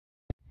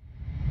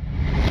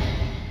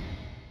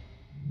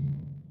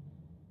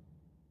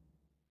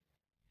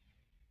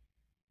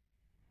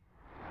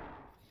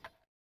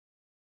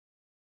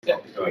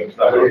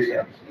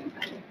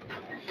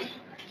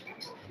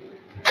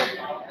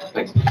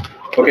Thanks.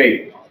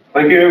 Okay,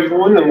 thank you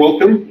everyone and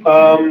welcome.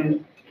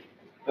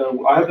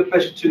 I have the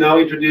pleasure to now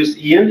introduce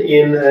Ian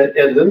in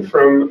Edhlund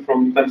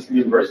from Clemson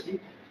University.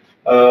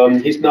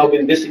 He's now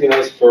been visiting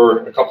us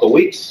for a couple of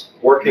weeks,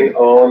 working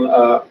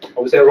on, I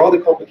would say, a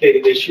rather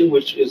complicated issue,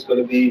 which is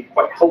going to be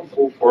quite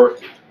helpful for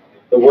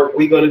the work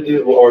we're going to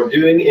do or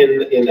doing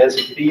in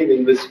NCTP and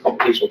in this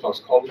computational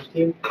toxicology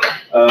team.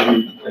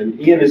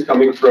 And Ian is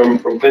coming from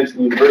Clemson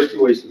University,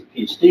 where he's a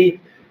PhD.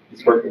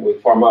 He's working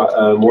with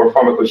more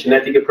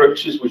pharmacokinetic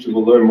approaches, which we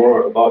will learn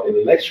more about in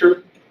the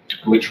lecture.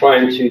 And we're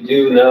trying to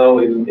do now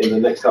in the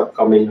next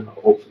upcoming,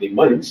 hopefully,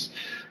 months,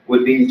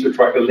 would be to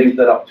try to link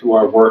that up to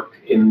our work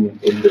in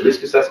the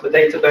risk assessment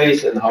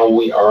database and how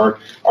we are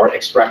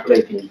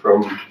extrapolating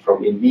from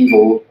in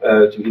vivo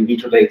to in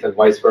vitro data and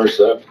vice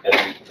versa. And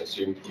I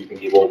assume you can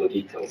give all the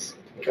details.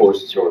 Of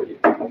course, it's your review.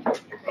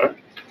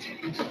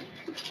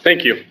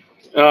 Thank you.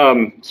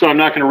 So I'm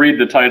not going to read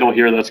the title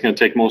here. That's going to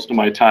take most of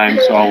my time,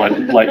 so I'll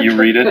let you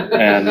read it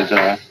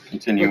and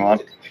continue on.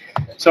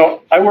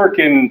 So I work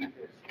in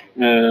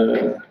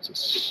there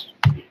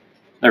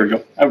we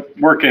go. I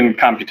work in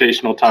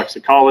computational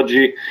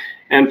toxicology,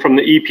 and from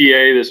the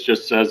EPA, this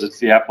just says it's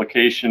the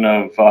application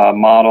of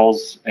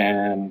models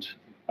and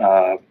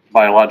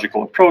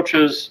biological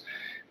approaches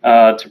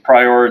to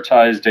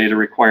prioritize data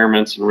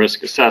requirements and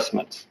risk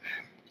assessments.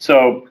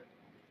 So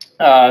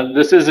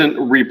this isn't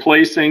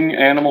replacing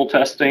animal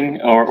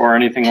testing or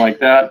anything like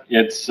that.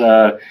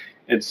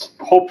 It's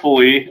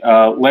hopefully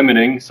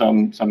limiting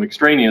some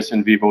extraneous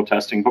in vivo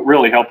testing, but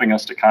really helping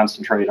us to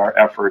concentrate our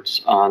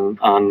efforts on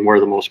where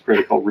the most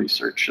critical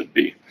research should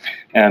be.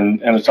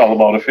 And it's all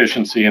about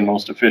efficiency and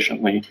most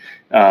efficiently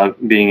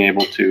being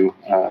able to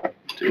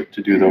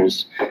do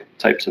those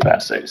types of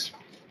assays.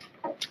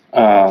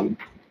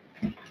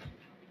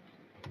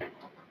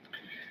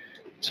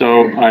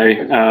 So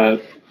I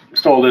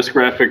stole this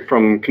graphic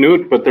from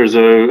Knut, but there's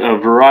a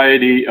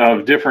variety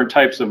of different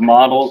types of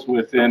models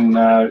within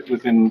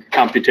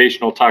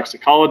computational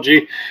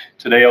toxicology.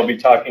 Today I'll be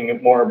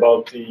talking more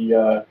about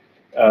the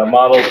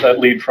models that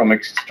lead from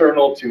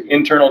external to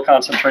internal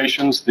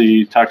concentrations,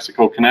 the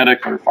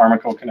toxicokinetic or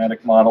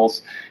pharmacokinetic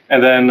models,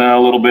 and then a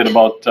little bit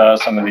about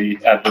some of the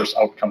adverse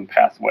outcome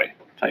pathway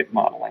type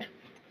modeling.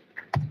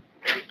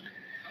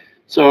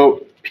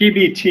 So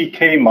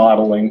PBTK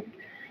modeling,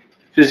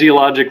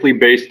 physiologically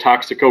based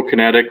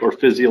toxicokinetic or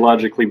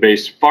physiologically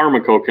based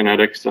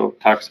pharmacokinetic, so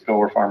toxico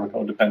or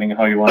pharmaco, depending on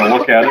how you want to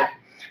look at it.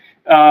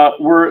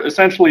 We're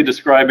essentially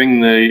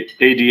describing the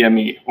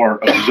ADME, or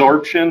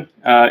absorption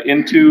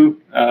into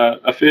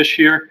a fish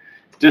here,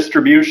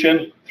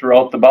 distribution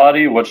throughout the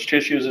body, which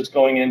tissues it's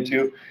going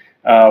into,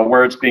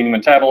 where it's being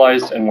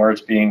metabolized, and where it's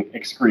being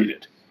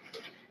excreted.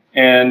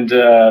 And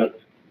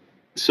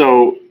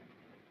so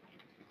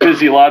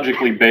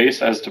physiologically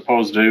based as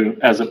opposed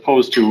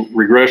to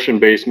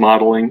regression-based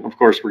modeling, of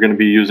course, we're going to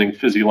be using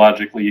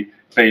physiologically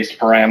based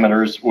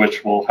parameters,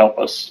 which will help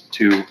us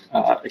to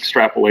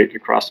extrapolate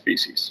across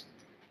species.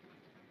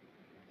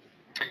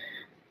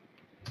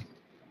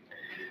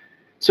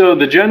 So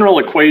the general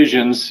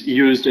equations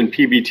used in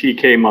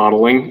PBTK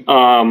modeling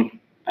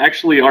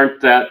actually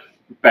aren't that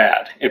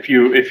bad. If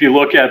you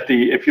look at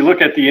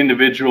the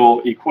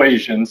individual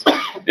equations,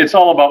 it's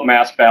all about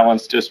mass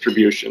balance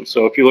distribution.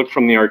 So if you look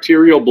from the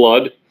arterial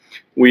blood,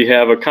 we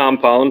have a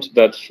compound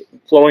that's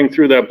flowing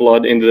through that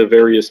blood into the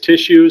various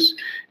tissues,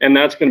 and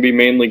that's going to be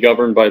mainly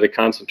governed by the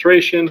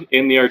concentration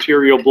in the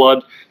arterial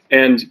blood,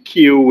 and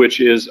Q, which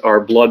is our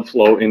blood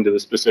flow into the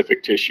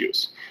specific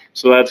tissues.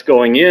 So that's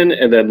going in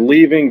and then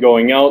leaving,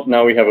 going out.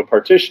 Now we have a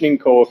partitioning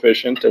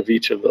coefficient of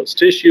each of those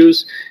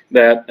tissues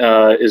that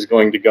is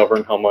going to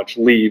govern how much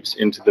leaves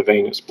into the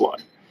venous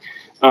blood.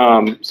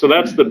 So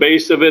that's the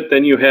base of it.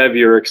 Then you have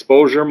your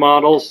exposure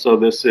models. So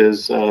this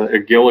is a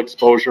gill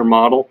exposure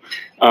model.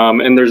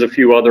 And there's a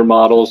few other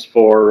models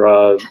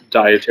for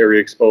dietary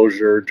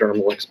exposure,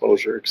 dermal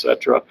exposure,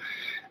 etc.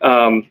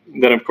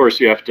 Then, of course,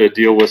 you have to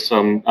deal with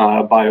some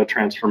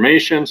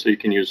biotransformation. So you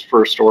can use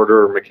first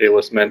order or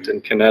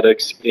Michaelis-Menten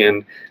kinetics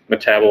in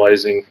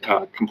metabolizing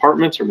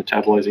compartments or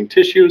metabolizing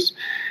tissues.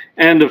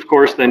 And, of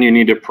course, then you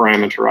need to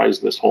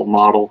parameterize this whole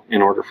model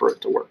in order for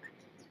it to work.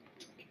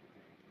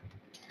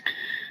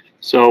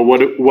 So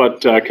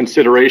what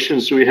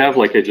considerations do we have?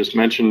 Like I just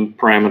mentioned,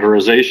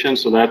 parameterization.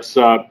 So that's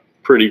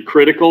pretty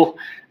critical.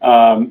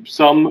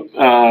 Some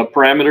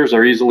parameters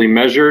are easily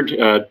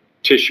measured.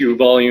 Tissue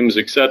volumes,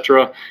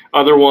 etc.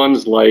 Other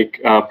ones like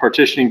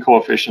partitioning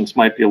coefficients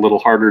might be a little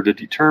harder to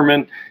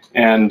determine,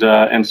 and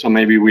so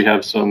maybe we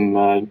have some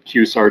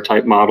QSAR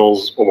type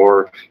models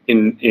or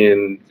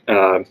in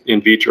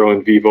vitro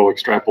in vivo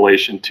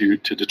extrapolation to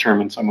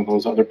determine some of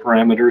those other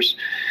parameters.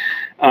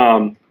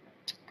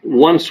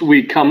 Once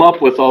we come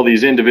up with all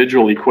these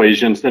individual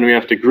equations, then we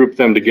have to group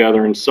them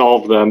together and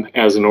solve them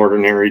as an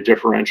ordinary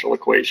differential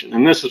equation.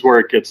 And this is where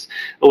it gets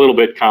a little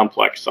bit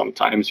complex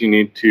sometimes. You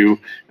need to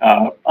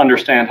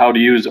understand how to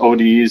use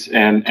ODEs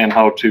and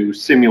how to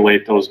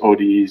simulate those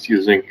ODEs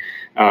using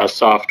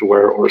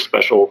software or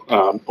special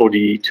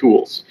ODE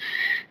tools.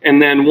 And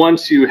then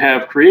once you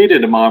have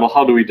created a model,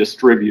 how do we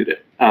distribute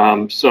it?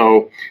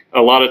 So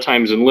a lot of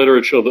times in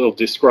literature, they'll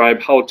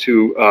describe how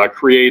to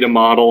create a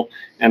model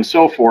and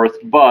so forth,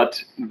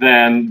 but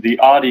then the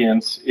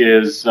audience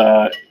is,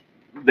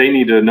 they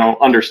need to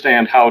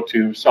understand how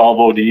to solve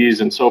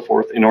ODEs and so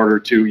forth in order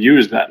to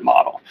use that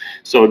model.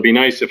 So it'd be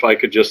nice if I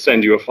could just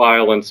send you a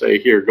file and say,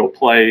 here, go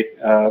play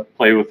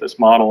with this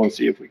model and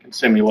see if we can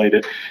simulate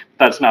it.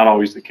 That's not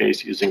always the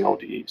case using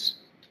ODEs.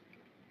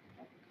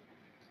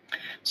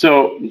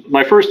 So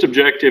my first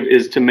objective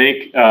is to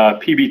make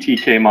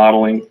PBTK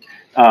modeling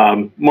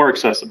more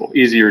accessible,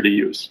 easier to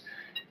use.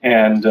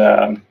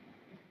 And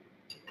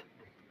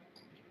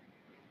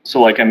so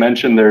like I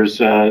mentioned,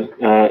 there's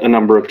a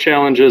number of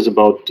challenges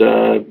about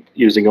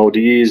using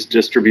ODEs,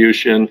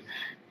 distribution,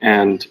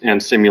 and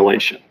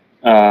simulation.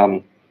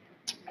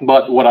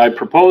 But what I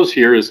propose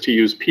here is to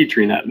use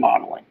PetriNet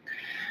modeling.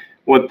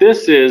 What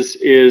this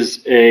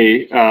is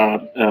a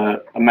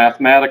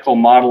mathematical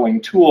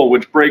modeling tool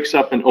which breaks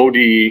up an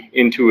ODE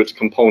into its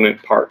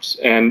component parts.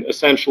 And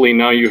essentially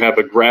now you have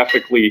a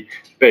graphically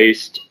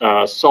based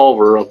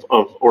solver of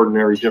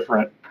ordinary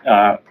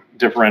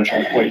differential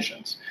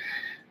equations.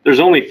 There's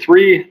only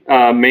three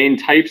main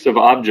types of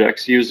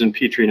objects used in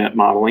PetriNet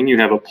modeling. You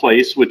have a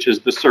place, which is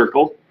the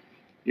circle.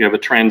 You have a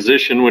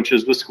transition, which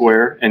is the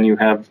square. And you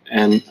have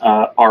an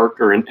arc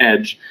or an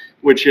edge,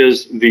 which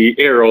is the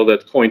arrow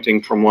that's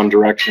pointing from one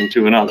direction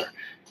to another.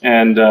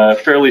 And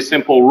fairly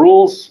simple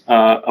rules.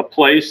 A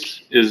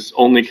place is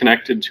only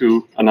connected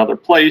to another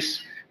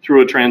place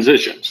through a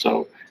transition.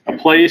 So a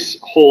place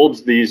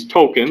holds these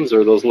tokens,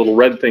 or those little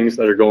red things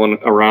that are going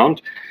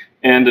around,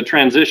 and a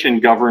transition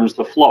governs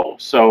the flow.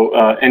 So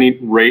any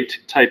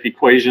rate type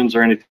equations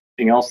or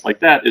anything else like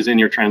that is in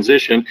your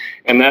transition,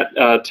 and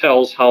that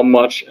tells how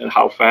much and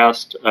how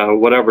fast,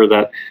 whatever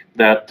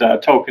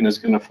that token is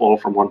going to flow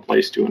from one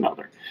place to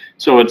another.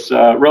 So it's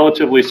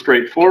relatively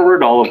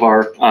straightforward. All of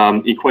our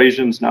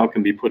equations now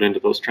can be put into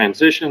those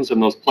transitions,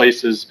 and those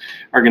places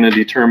are going to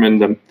determine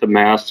the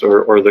mass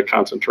or the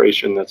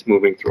concentration that's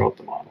moving throughout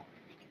the model.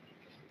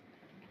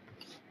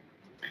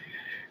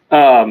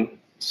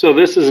 So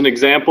this is an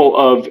example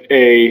of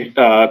a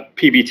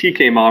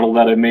PBTK model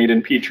that I made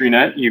in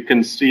PetriNet. You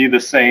can see the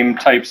same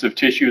types of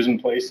tissues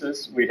and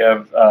places. We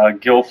have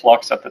gill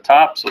flux at the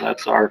top, so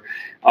that's our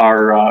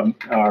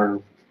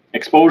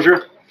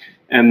exposure.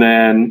 And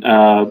then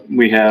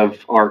we have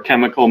our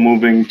chemical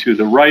moving to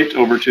the right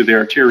over to the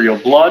arterial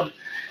blood,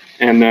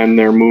 and then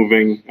they're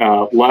moving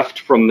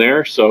left from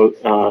there. So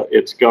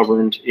it's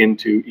governed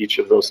into each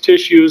of those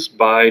tissues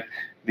by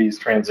these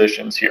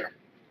transitions here.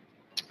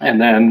 And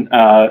then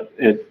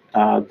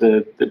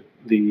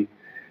the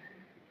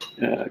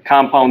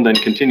compound then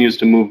continues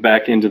to move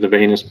back into the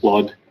venous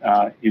blood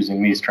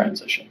using these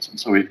transitions. And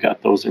so we've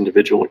got those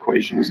individual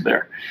equations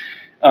there.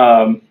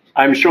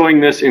 I'm showing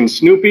this in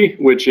Snoopy,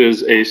 which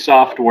is a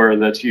software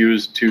that's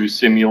used to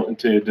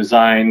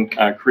design,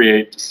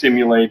 create,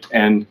 simulate,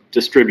 and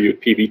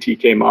distribute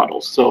PBTK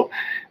models. So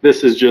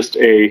this is just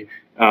a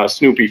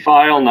Snoopy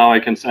file. Now I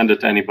can send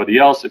it to anybody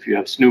else. If you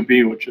have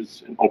Snoopy, which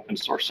is an open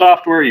source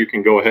software, you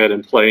can go ahead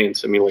and play and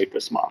simulate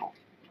this model.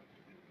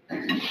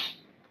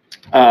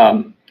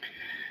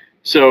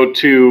 So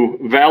to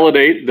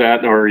validate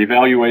that or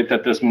evaluate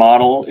that this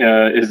model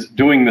is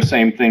doing the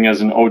same thing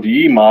as an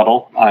ODE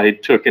model, I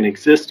took an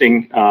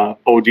existing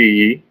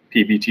ODE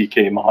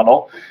PBTK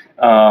model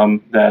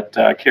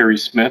that Carrie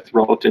Smith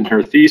wrote in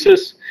her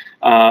thesis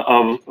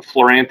of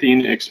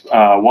fluoranthine,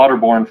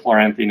 waterborne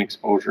fluoranthine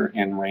exposure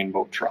in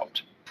rainbow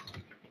trout.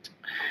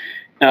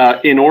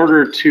 In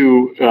order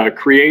to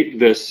create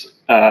this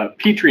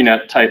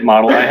PetriNet type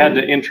model, I had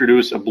to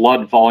introduce a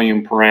blood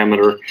volume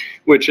parameter,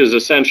 which is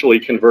essentially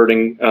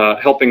converting,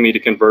 helping me to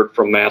convert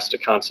from mass to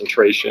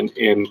concentration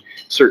in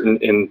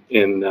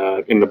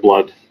the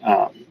blood.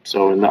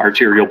 So in the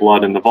arterial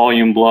blood and the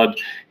volume blood,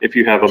 if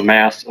you have a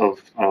mass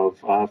of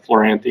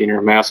fluoranthine or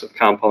a mass of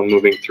compound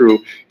moving through,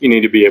 you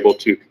need to be able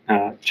to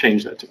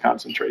change that to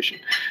concentration.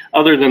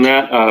 Other than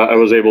that, I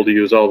was able to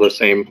use all the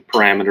same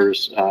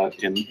parameters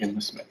in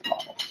the Smith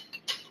model.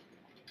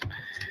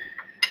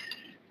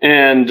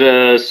 And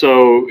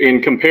so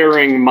in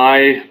comparing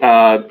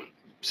my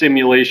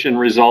simulation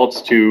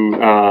results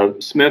to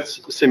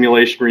Smith's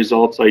simulation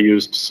results, I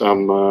used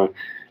some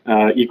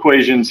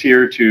equations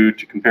here to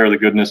compare the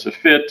goodness of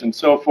fit and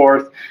so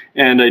forth.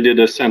 And I did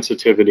a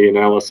sensitivity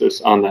analysis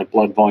on that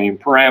blood volume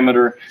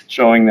parameter,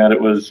 showing that it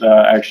was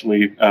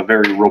actually a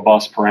very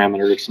robust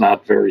parameter. It's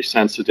not very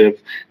sensitive.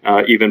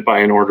 Even by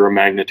an order of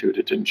magnitude,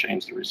 it didn't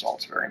change the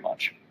results very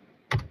much.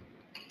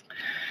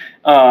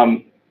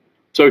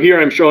 So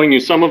here I'm showing you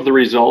some of the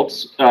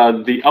results.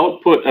 The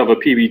output of a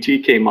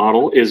PBTK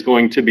model is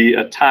going to be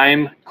a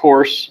time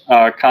course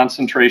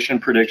concentration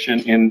prediction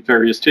in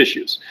various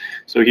tissues.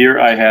 So here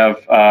I have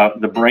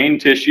the brain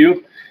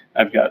tissue.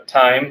 I've got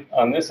time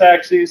on this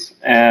axis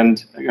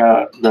and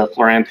the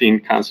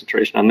fluoranthine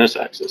concentration on this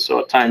axis. So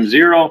at time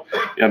 0,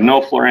 you have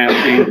no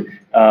fluoranthine.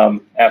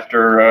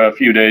 After a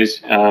few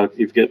days,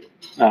 you get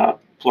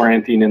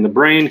fluoranthene in the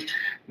brain.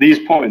 These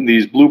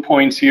blue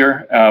points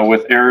here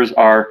with errors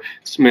are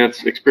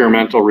Smith's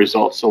experimental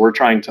results. So we're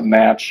trying to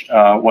match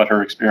what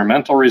her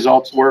experimental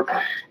results were.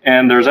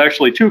 And there's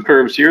actually two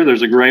curves here.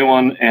 There's a gray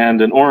one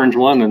and an orange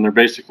one, and they're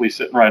basically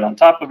sitting right on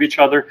top of each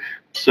other.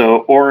 So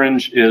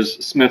orange is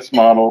Smith's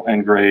model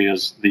and gray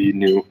is the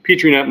new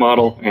PetriNet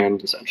model,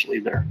 and essentially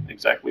they're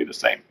exactly the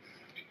same.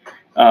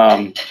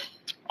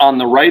 On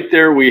the right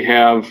there, we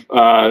have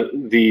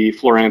the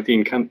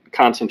fluoranthene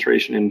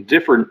concentration in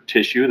different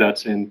tissue.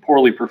 That's in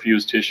poorly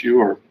perfused tissue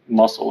or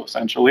muscle,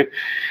 essentially.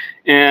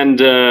 And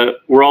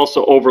we're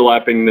also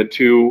overlapping the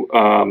two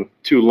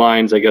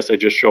lines. I guess I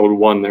just showed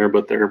one there,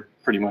 but they're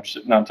pretty much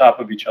sitting on top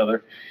of each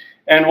other.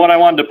 And what I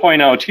wanted to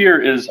point out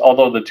here is,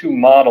 although the two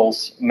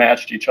models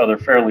matched each other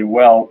fairly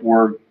well,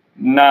 we're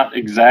not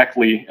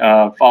exactly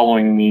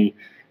following the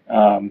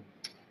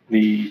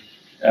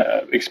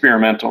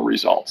experimental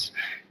results.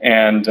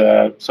 And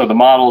so the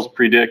models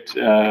predict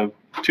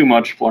too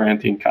much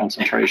fluoranthene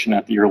concentration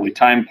at the early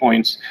time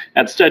points.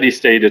 At steady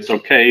state, it's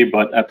okay,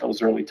 but at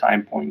those early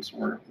time points,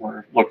 we're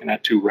looking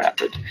at too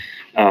rapid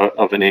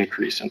of an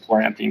increase in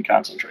fluoranthene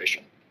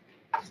concentration.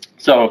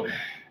 So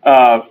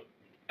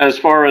as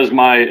far as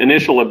my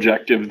initial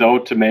objective, though,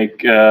 to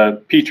make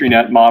a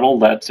PetriNet model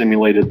that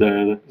simulated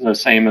the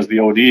same as the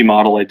ODE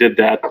model, I did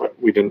that, but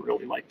we didn't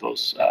really like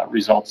those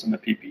results in the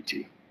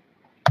PPT.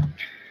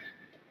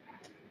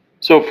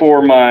 So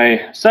for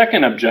my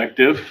second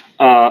objective,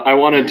 I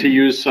wanted to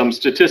use some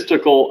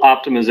statistical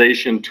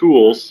optimization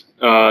tools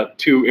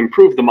to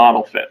improve the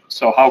model fit.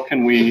 So how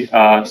can we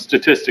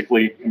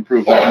statistically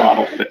improve that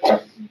model fit?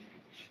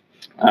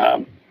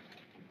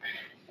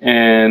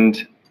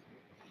 And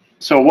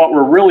so what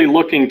we're really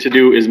looking to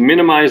do is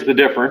minimize the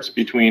difference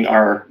between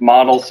our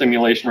model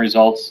simulation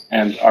results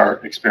and our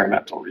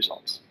experimental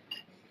results.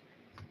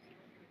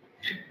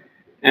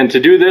 And to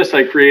do this,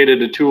 I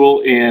created a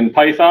tool in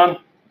Python.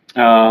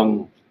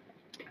 On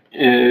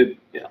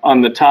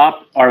the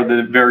top are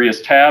the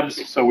various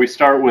tabs. So we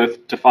start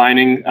with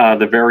defining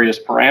the various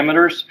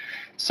parameters.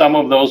 Some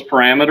of those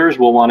parameters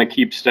we'll want to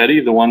keep steady,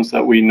 the ones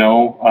that we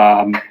know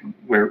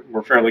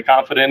we're fairly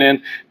confident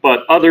in,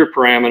 but other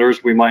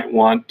parameters we might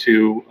want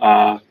to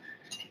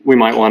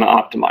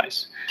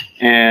optimize.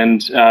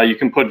 And you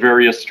can put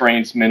various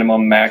strengths,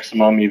 minimum,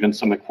 maximum, even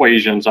some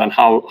equations on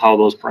how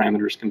those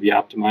parameters can be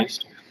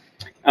optimized.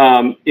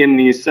 In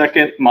the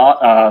second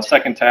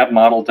tab,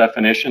 model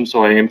definition,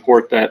 so I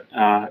import that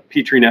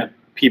PetriNet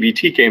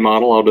PBTK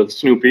model out of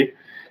Snoopy,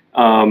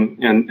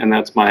 and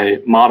that's my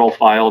model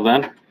file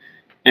then.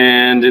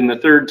 And in the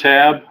third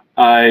tab,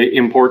 I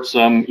import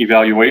some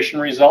evaluation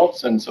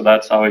results, and so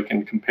that's how I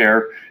can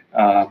compare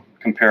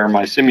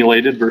my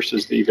simulated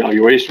versus the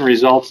evaluation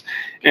results.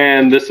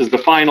 And this is the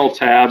final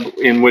tab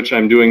in which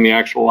I'm doing the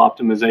actual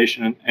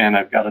optimization, and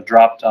I've got a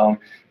drop down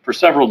for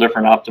several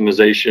different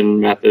optimization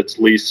methods,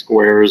 least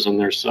squares, and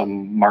there's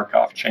some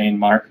Markov chain,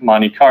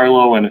 Monte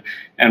Carlo, and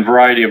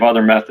variety of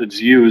other methods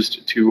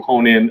used to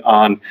hone in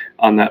on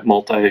that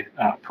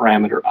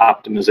multi-parameter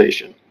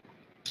optimization.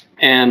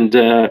 And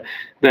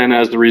then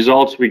as the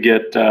results, we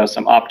get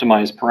some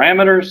optimized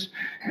parameters,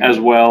 as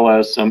well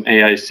as some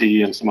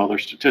AIC and some other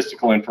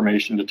statistical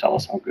information to tell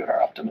us how good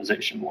our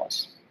optimization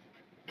was.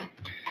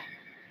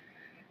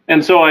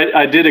 And so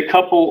I did a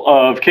couple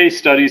of case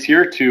studies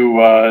here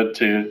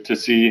to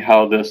see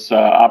how this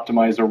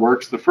optimizer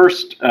works. The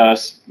first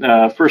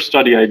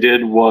study I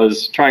did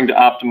was trying to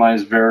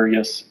optimize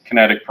various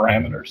kinetic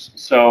parameters.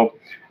 So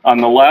on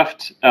the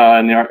left,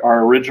 in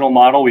our original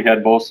model, we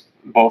had both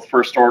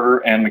first order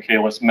and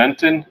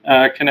Michaelis-Menten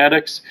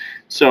kinetics.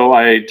 So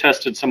I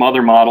tested some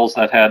other models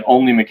that had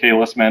only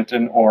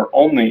Michaelis-Menten or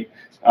only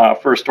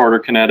first order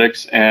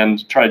kinetics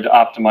and tried to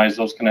optimize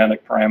those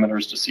kinetic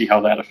parameters to see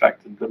how that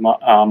affected the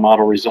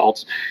model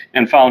results,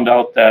 and found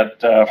out that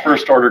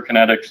first order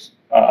kinetics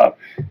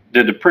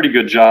did a pretty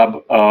good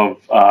job of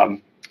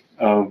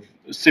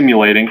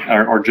simulating,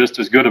 or just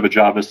as good of a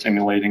job as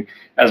simulating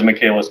as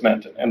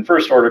Michaelis-Menten. And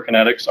first order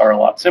kinetics are a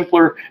lot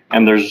simpler,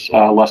 and there's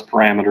less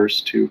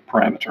parameters to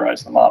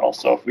parameterize the model.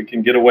 So if we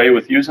can get away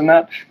with using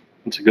that,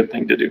 it's a good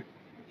thing to do.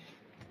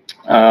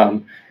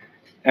 And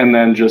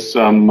then just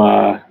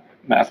some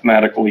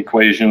mathematical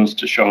equations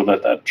to show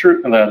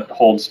that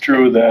holds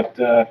true,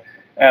 that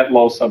at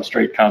low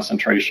substrate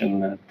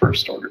concentration,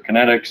 first order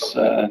kinetics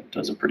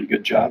does a pretty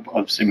good job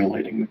of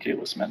simulating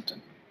Michaelis-Menten.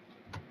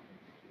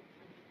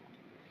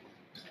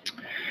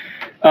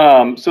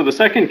 So the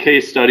second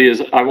case study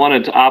is I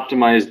wanted to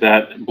optimize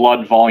that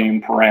blood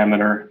volume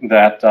parameter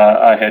that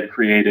I had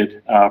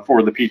created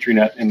for the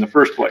PetriNet in the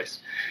first place.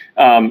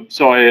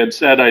 So I had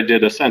said I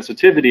did a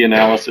sensitivity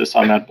analysis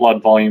on that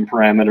blood volume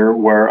parameter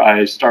where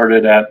I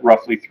started at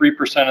roughly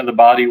 3% of the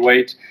body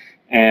weight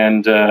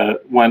and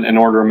went an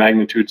order of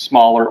magnitude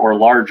smaller or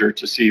larger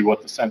to see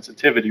what the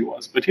sensitivity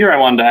was. But here I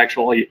wanted to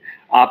actually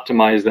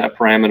optimize that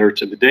parameter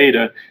to the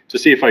data to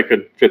see if I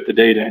could fit the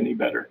data any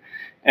better.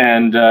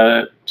 And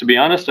to be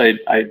honest,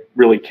 I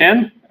really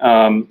can.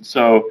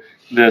 So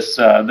this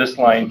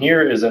line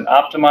here is an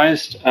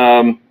optimized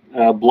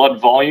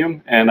blood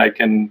volume, and I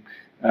can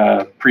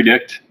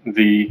predict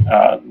the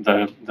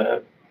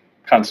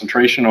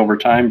concentration over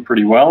time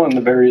pretty well in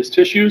the various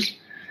tissues.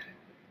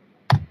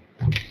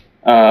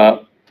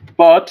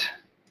 But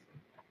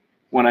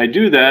when I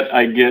do that,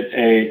 I get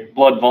a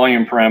blood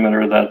volume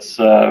parameter that's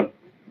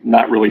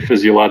not really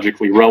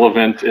physiologically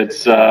relevant.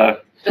 It's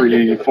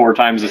 3-4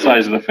 times the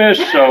size of the fish,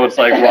 so it's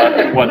like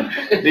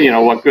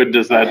what good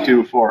does that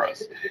do for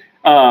us?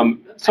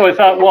 So I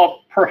thought,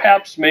 well,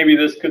 perhaps maybe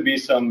this could be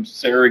some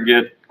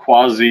surrogate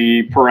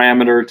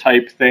quasi-parameter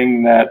type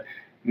thing that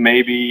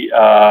maybe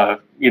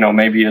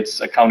maybe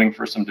it's accounting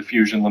for some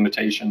diffusion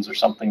limitations or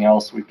something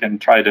else. We can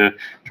try to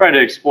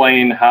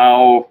explain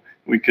how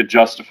we could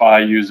justify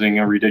using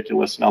a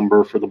ridiculous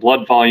number for the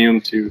blood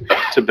volume to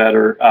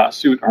better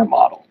suit our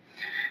model.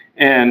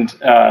 And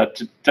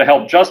to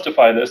help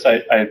justify this,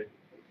 I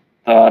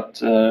thought,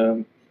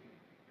 did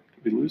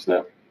we lose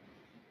that?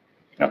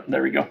 No,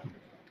 there we go.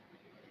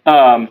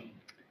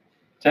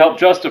 To help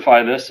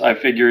justify this, I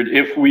figured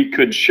if we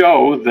could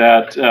show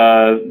that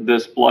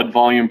this blood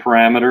volume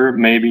parameter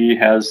maybe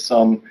has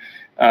some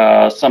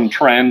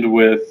trend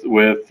with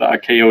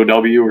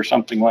KOW or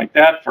something like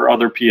that for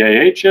other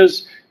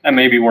PAHs, and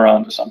maybe we're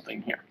onto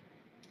something here.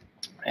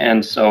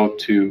 And so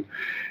to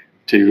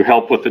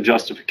help with the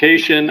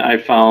justification, I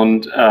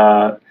found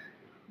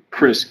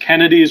Chris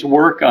Kennedy's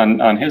work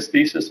on his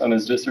thesis, on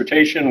his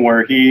dissertation,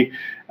 where he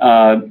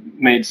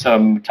made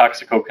some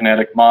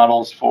toxicokinetic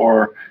models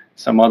for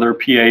some other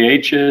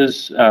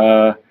PAHs,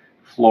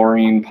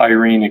 fluorine,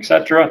 pyrene,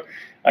 etc.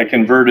 I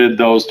converted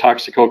those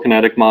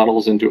toxicokinetic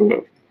models into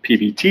a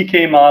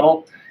PBTK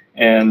model,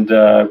 and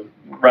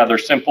rather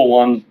simple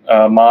one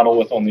model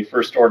with only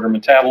first order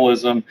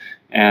metabolism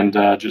and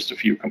just a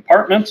few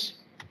compartments.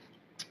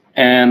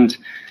 And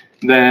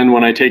then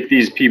when I take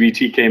these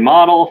PBTK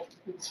models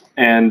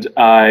and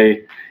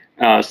I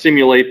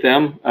simulate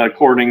them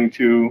according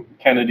to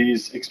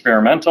Kennedy's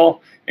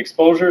experimental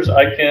exposures,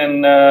 I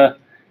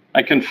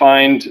can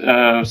find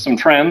some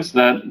trends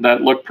that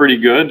look pretty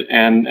good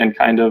and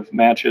kind of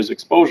match his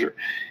exposure.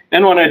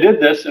 And when I did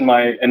this in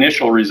my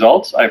initial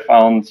results, I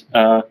found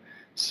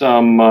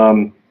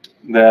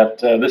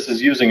this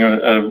is using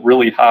a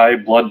really high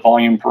blood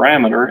volume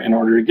parameter in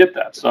order to get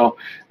that. So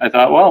I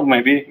thought, well,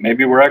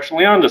 maybe we're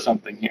actually onto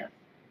something here.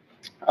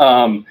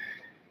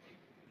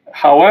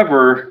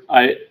 However,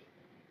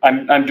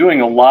 I'm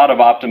doing a lot of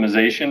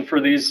optimization for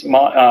these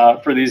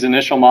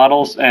initial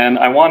models, and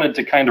I wanted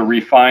to kind of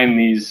refine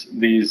these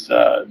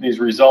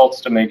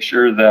results to make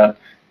sure that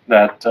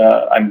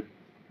I'm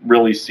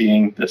really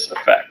seeing this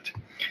effect.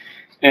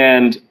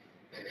 And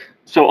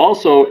so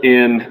also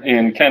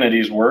in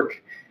Kennedy's work,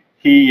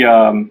 he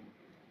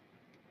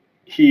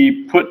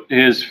put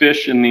his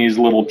fish in these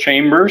little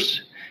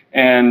chambers,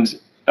 and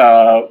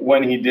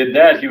when he did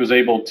that, he was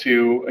able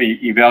to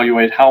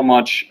evaluate how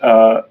much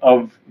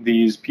of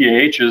these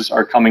PAHs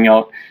are coming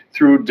out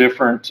through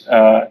different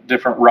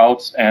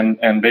routes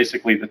and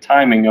basically the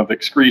timing of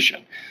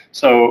excretion.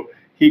 So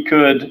he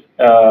could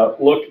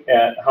look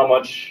at how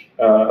much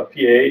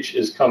PAH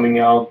is coming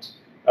out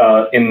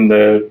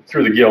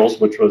through the gills,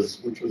 which was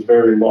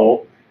very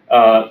low,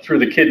 through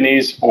the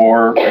kidneys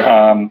or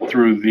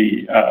through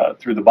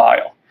the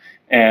bile.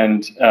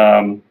 And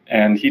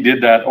he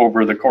did that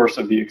over the course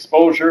of the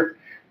exposure.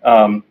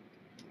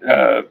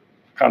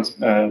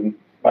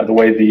 By the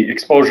way, the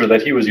exposure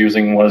that he was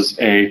using was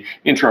a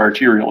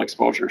intra-arterial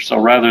exposure.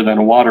 So rather than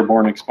a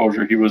waterborne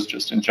exposure, he was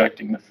just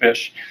injecting the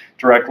fish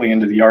directly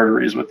into the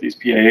arteries with these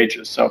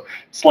PAHs. So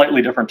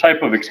slightly different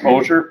type of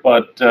exposure,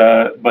 but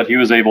he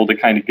was able to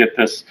kind of get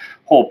this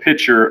whole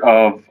picture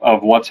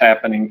of what's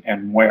happening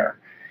and where.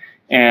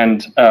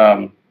 And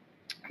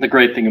the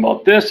great thing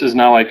about this is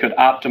now I could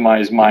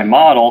optimize my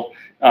model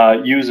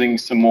using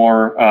some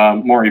more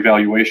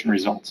evaluation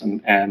results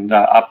and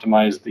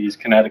optimize these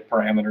kinetic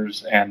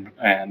parameters and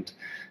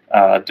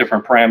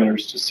different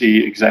parameters to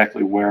see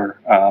exactly where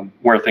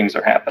things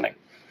are happening.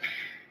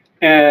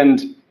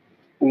 And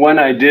when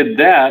I did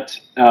that,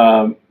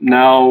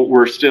 now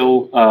we're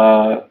still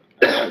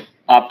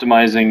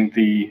optimizing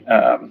the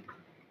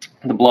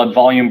blood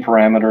volume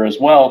parameter as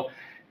well,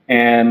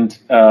 and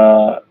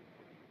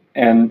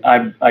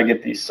I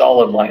get these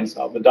solid lines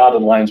now. The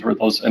dotted lines were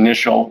those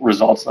initial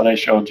results that I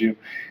showed you.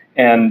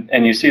 And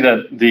you see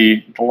that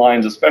the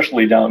lines,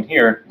 especially down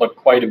here, look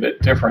quite a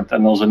bit different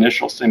than those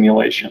initial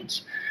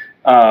simulations.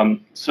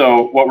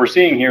 So what we're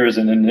seeing here is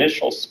an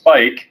initial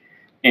spike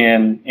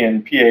in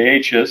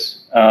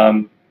PAHs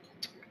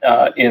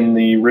in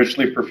the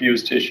richly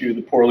perfused tissue,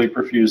 the poorly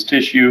perfused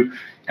tissue,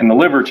 and the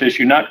liver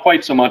tissue. Not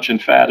quite so much in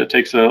fat. It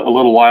takes a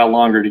little while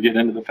longer to get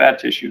into the fat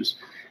tissues.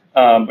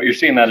 But you're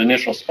seeing that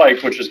initial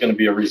spike, which is going to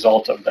be a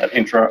result of that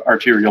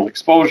intra-arterial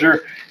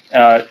exposure,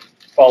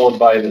 followed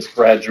by this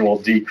gradual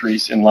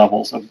decrease in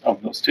levels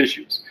of those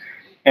tissues.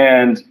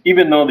 And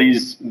even though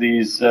these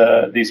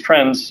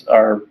trends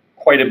are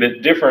quite a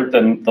bit different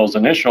than those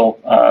initial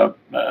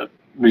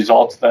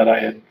results that I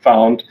had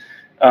found,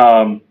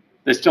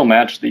 they still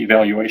match the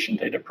evaluation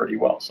data pretty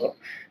well. So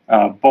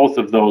both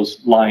of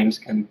those lines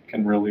can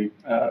really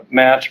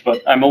match,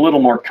 but I'm a little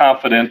more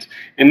confident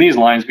in these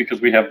lines because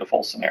we have the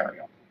full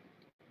scenario.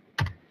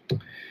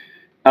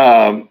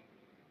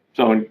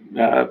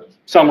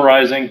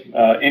 Summarizing,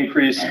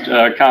 increased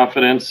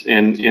confidence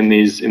in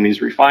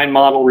these refined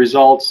model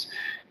results.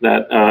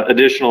 That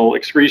additional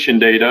excretion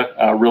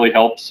data really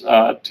helps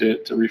to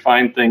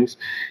refine things,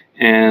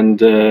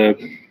 and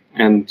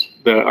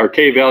our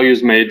K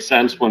values made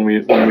sense when we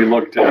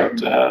looked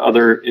at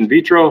other in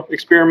vitro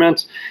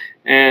experiments.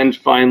 And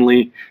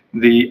finally,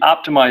 the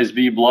optimized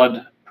V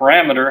blood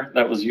parameter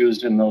that was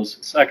used in those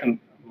second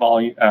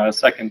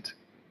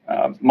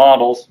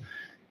models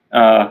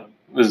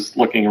was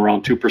looking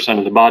around 2%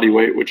 of the body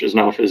weight, which is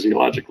now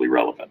physiologically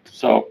relevant.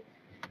 So,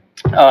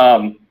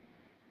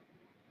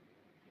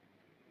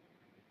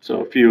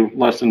 so a few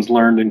lessons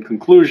learned and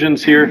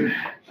conclusions here.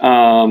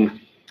 So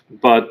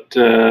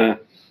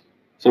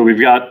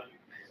we've got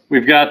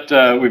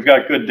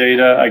good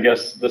data. I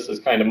guess this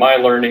is kind of my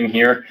learning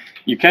here.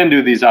 You can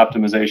do these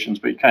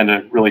optimizations, but you kind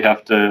of really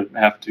have to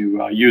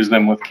use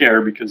them with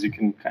care, because you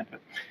can kind of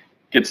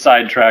get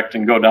sidetracked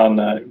and go down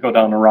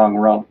the wrong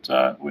route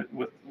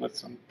with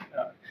some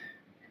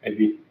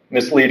maybe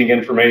misleading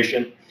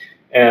information.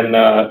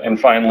 And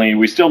finally,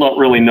 we still don't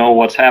really know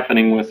what's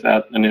happening with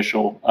that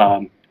initial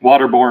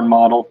waterborne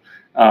model,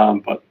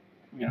 but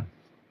you know,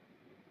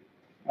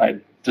 I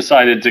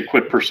decided to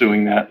quit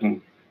pursuing that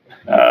and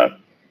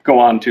go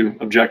on to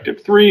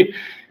objective 3,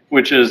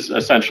 which is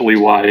essentially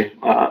why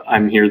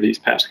I'm here these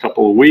past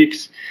couple of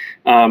weeks.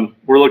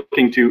 We're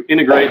looking to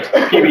integrate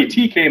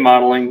PBTK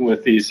modeling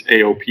with these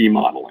AOP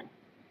modeling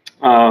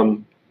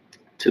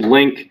to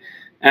link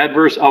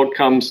adverse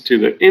outcomes to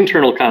the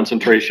internal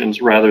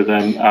concentrations rather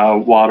than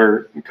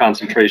water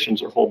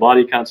concentrations or whole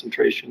body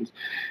concentrations,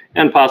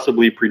 and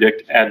possibly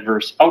predict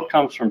adverse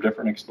outcomes from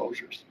different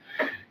exposures.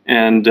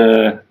 And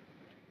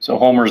so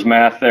Homer's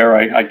math there,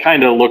 I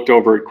kind of looked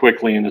over it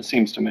quickly, and it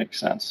seems to make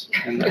sense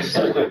in this.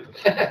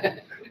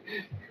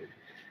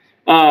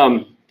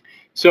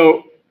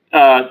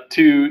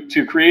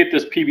 To create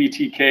this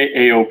PBTK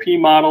AOP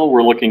model,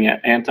 we're looking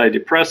at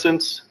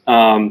antidepressants.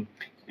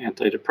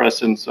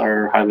 Antidepressants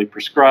are highly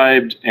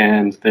prescribed,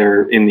 and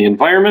they're in the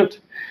environment.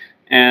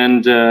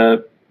 And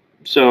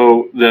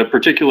so the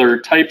particular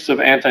types of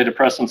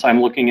antidepressants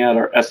I'm looking at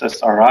are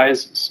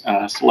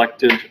SSRIs,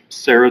 selective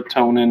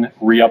serotonin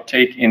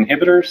reuptake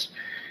inhibitors.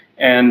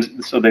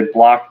 And so they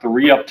block the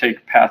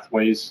reuptake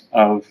pathways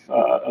of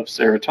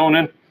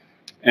serotonin.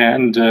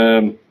 And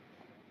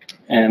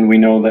we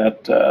know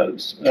that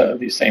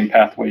these same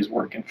pathways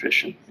work in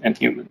fish and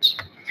humans.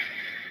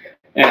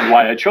 And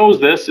why I chose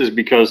this is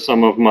because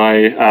some of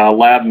my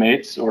lab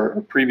mates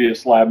or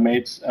previous lab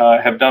mates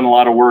have done a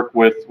lot of work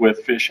with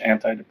fish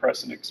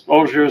antidepressant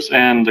exposures,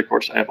 and of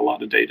course I have a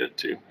lot of data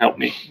to help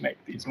me make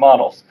these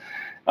models.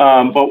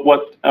 But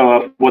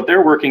what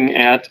they're working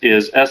at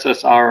is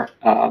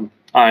SSRI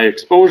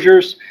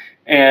exposures,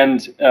 and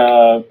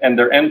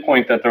their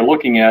endpoint that they're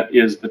looking at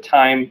is the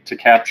time to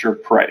capture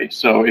prey.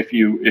 So if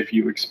you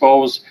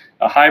expose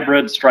a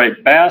hybrid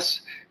striped bass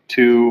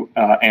to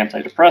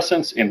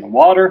antidepressants in the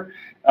water,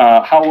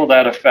 how will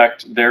that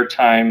affect their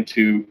time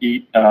to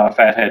eat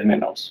fathead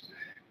minnows?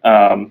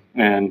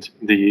 And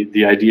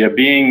the idea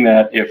being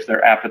that if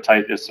their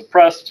appetite is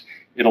suppressed,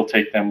 it'll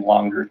take them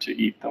longer to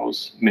eat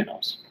those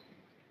minnows.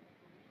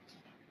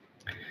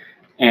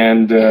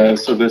 And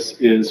so this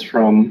is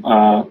from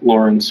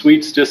Lauren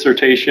Sweet's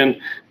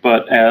dissertation,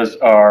 but as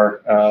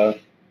are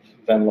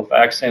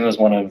venlafaxine is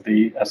one of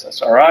the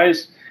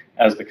SSRIs.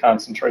 As the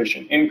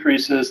concentration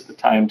increases, the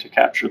time to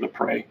capture the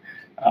prey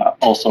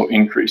also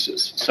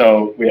increases.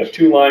 So we have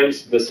 2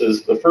 lines. This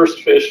is the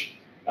first fish,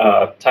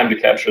 time to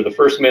capture the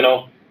first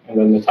minnow, and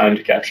then the time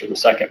to capture the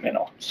second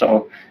minnow.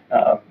 So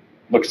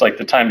looks like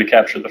the time to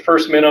capture the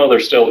first minnow,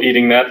 they're still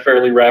eating that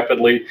fairly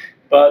rapidly,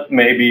 but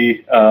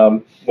maybe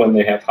when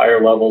they have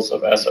higher levels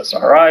of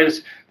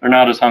SSRIs, they're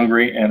not as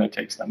hungry, and it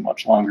takes them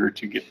much longer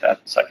to get that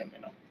second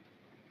minnow.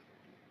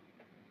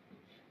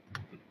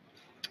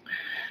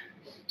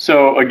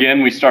 So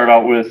again, we start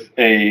out with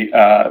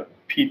a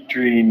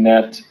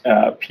PetriNet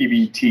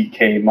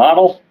PBTK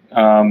model,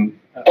 a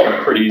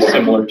pretty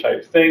similar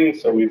type thing.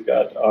 So we've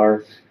got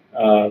our,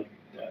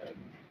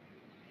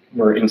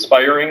 we're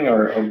inspiring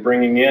or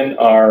bringing in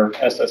our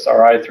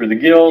SSRI through the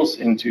gills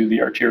into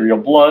the arterial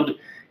blood,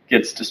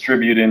 gets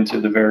distributed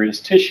into the various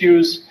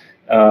tissues.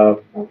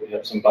 We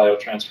have some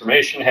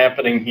biotransformation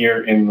happening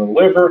here in the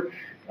liver.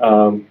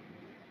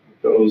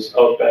 Goes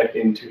out back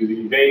into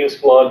the venous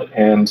blood,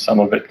 and some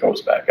of it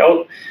goes back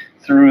out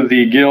through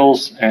the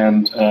gills,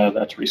 and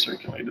that's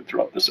recirculated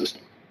throughout the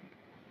system.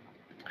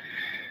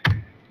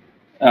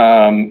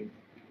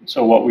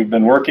 So what we've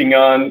been working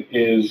on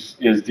is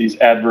these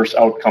adverse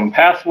outcome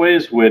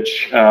pathways,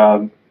 which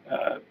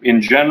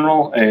in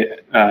general,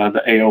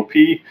 the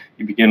AOP,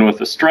 you begin with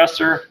a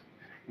stressor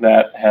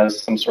that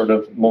has some sort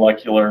of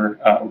molecular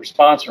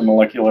response or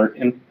molecular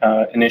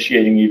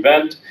initiating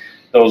event.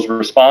 Those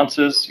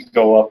responses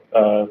go up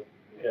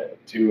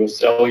to a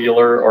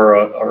cellular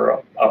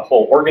or a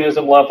whole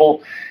organism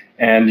level,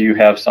 and you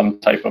have some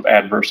type of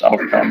adverse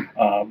outcome.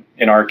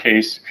 In our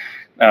case,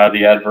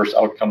 the adverse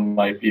outcome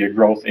might be a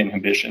growth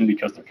inhibition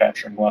because they're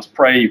capturing less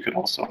prey. You could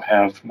also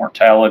have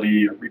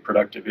mortality or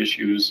reproductive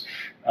issues,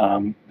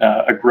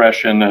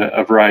 aggression,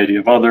 a variety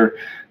of other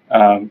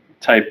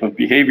type of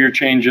behavior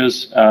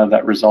changes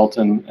that result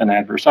in an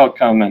adverse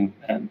outcome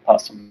and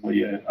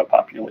possibly a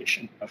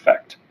population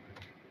effect.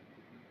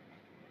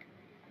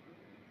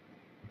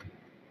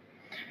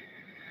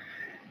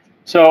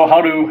 So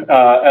how do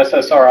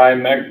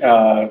SSRIs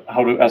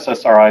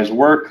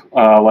work?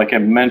 Like I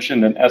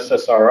mentioned, an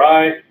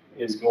SSRI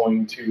is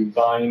going to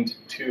bind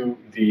to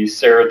the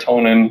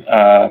serotonin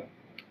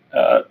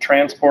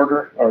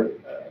transporter, or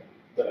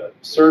the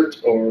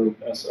SERT, or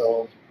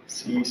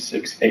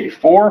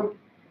SLC6A4.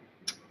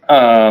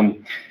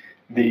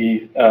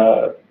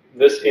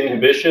 This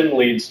inhibition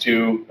leads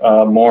to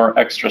more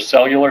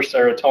extracellular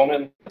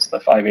serotonin. That's the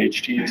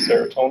 5-HT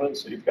serotonin.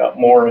 So you've got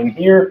more in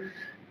here,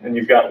 and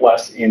you've got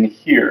less in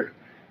here.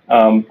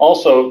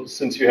 Also,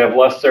 since you have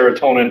less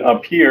serotonin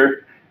up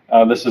here,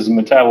 this is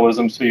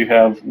metabolism, so you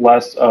have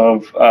less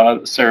of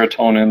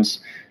serotonin's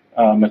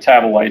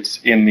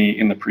metabolites in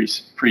the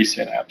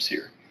presynapse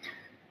here.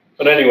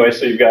 But anyway,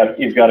 so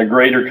you've got a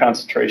greater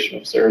concentration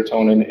of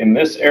serotonin in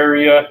this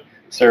area.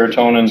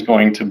 Serotonin is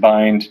going to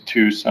bind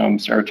to some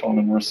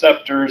serotonin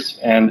receptors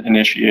and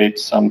initiate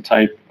some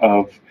type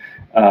of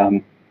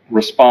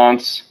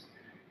response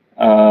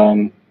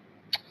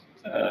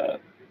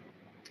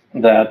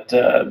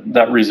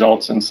that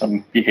results in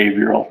some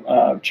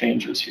behavioral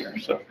changes here.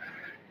 So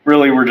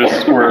really,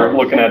 we're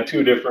looking at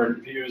two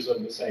different views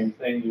of the same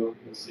thing. You'll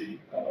see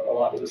a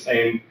lot of the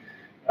same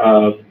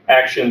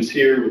actions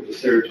here, with the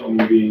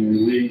serotonin being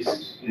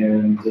released,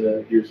 and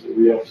here's the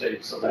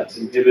reuptake, so that's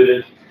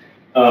inhibited,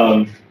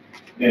 and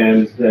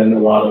then a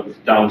lot of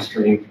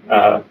downstream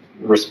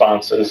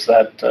responses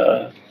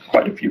that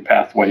quite a few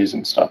pathways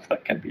and stuff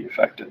that can be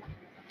affected.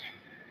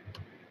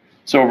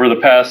 So over the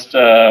past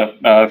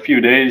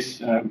few days,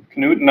 Knut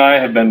and I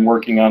have been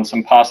working on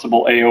some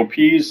possible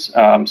AOPs.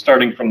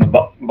 Starting from the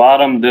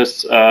bottom,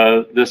 this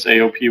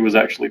AOP was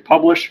actually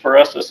published for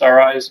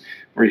SSRIs,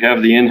 where you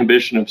have the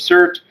inhibition of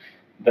SERT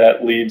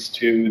that leads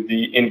to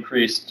the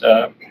increased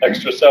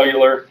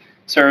extracellular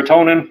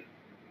serotonin.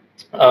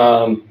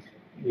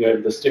 You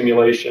have the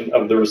stimulation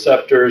of the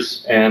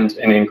receptors and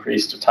an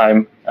increased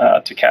time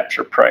to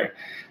capture prey.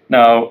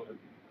 Now,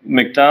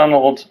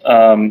 McDonald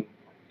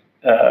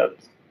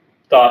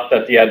thought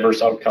that the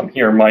adverse outcome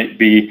here might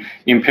be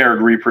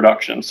impaired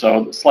reproduction.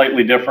 So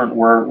slightly different.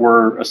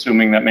 We're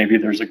assuming that maybe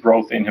there's a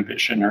growth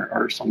inhibition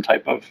or some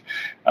type of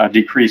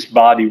decreased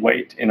body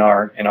weight in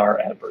our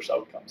adverse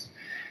outcomes.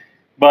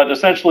 But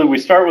essentially, we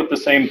start with the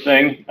same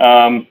thing,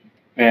 and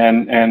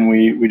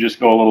we just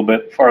go a little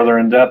bit farther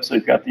in depth. So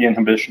you've got the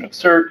inhibition of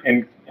SERT,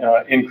 and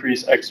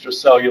increased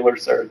extracellular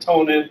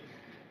serotonin.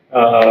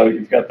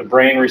 You've got the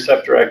brain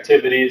receptor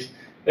activities.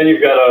 Then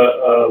you've got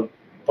a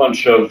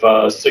bunch of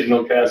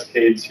signal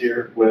cascades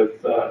here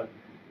with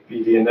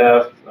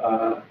BDNF,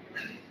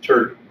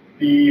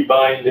 TERT-B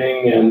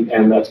binding,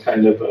 and that's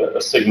kind of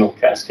a signal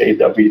cascade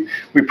that we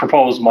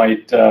propose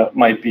might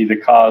be the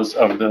cause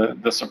of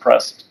the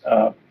suppressed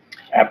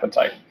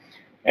appetite.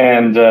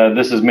 And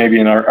this is maybe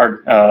an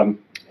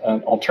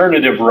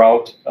alternative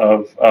route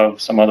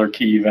of some other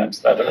key events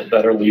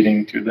that are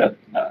leading to that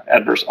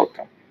adverse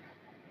outcome.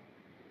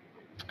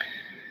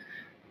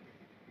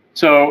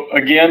 So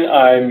again,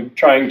 I'm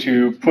trying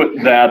to put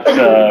that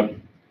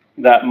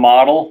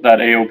model, that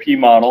AOP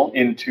model,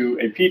 into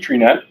a Petri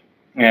net,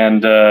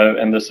 and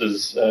this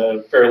is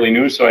fairly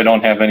new, so I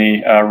don't have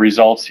any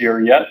results here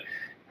yet.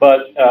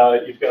 But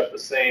you've got the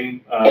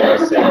same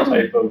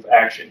type of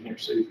action here.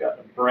 So you've got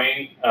a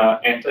brain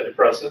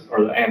antidepressant,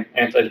 or the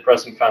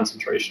antidepressant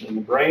concentration in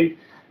the brain,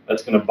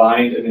 that's going to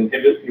bind and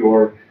inhibit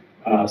your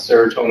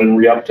serotonin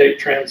reuptake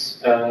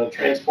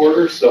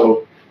transporter.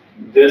 So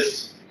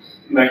this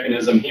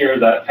mechanism here,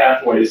 that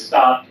pathway is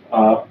stopped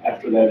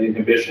after that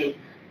inhibition,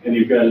 and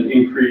you've got an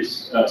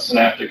increased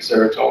synaptic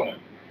serotonin.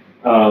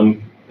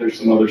 There's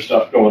some other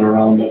stuff going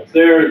around up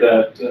there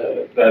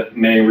that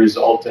may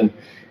result in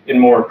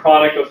more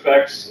chronic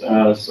effects,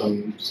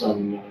 some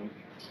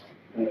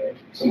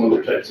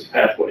other types of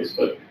pathways.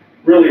 But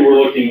really, we're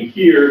looking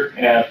here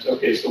at,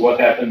 okay, so what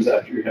happens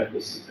after you have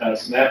this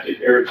synaptic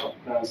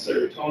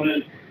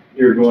serotonin?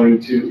 You're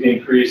going to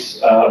increase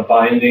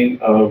binding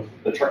of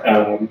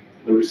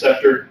the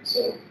receptor,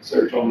 so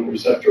serotonin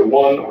receptor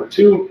 1 or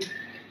 2,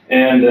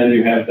 and then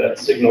you have that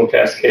signal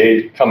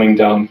cascade coming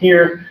down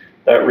here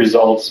that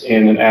results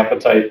in an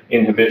appetite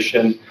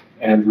inhibition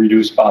and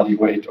reduced body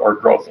weight or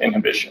growth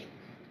inhibition.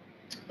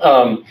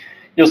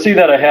 You'll see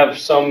that I have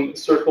some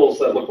circles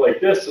that look like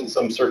this and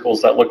some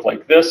circles that look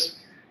like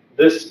this.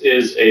 This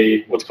is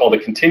what's called a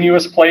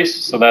continuous place,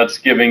 so that's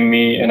giving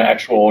me an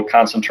actual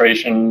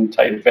concentration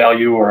type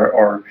value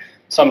or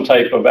some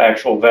type of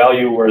actual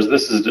value, whereas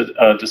this is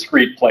a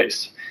discrete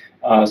place.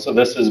 So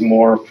this is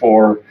more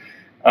for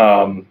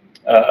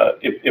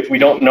if we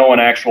don't know an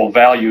actual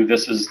value,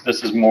 this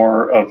is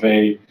more of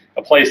a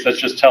a place that's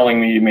just telling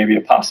me maybe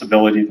a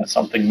possibility that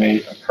something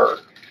may occur.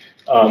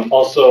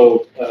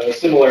 Also,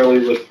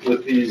 similarly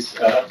with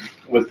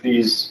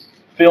these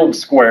filled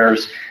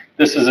squares,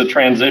 this is a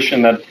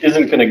transition that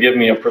isn't going to give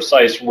me a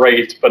precise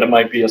rate, but it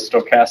might be a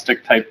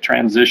stochastic type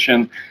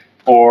transition,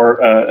 or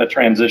a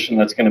transition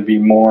that's going to be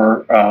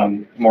more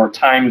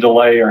time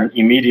delay or an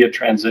immediate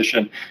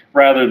transition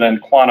rather than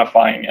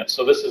quantifying it.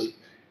 So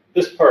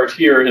this part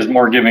here is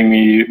more giving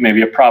me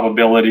maybe a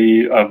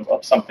probability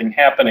of something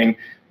happening,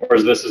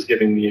 whereas this is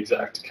giving me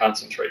exact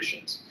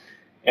concentrations.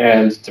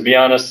 And to be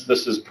honest,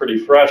 this is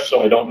pretty fresh,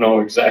 so I don't know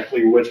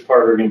exactly which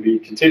part are going to be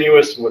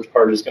continuous and which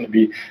part is going to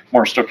be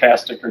more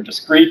stochastic or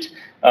discrete.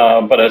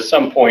 But at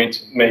some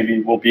point,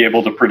 maybe we'll be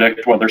able to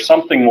predict whether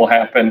something will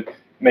happen,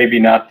 maybe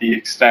not the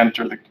extent,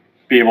 or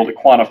be able to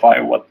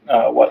quantify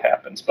what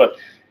happens. But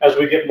as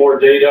we get more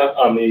data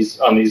on these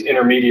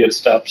intermediate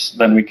steps,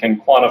 then we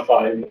can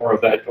quantify more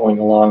of that going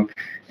along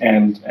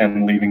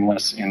and leaving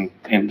less in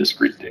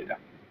discrete data.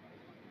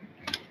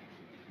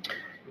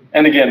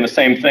 And again, the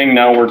same thing,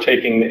 now we're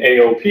taking the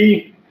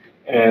AOP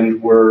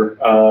and we're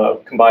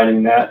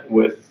combining that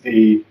with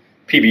the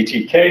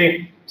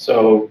PBTK.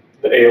 So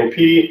the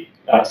the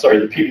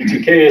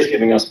PBTK is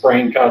giving us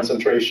brain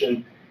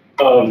concentration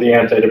of the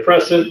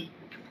antidepressant,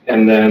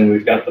 and then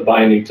we've got the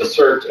binding to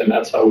CERT, and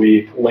that's how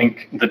we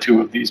link the two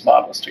of these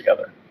models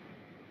together.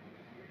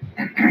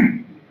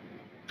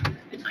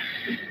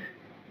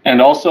 And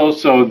also,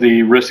 so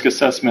the risk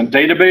assessment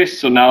database,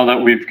 so now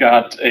that we've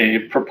got a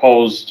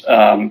proposed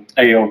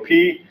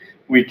AOP,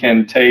 we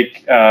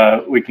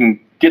can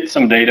get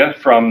some data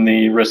from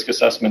the risk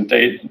assessment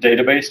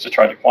database to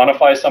try to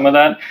quantify some of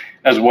that,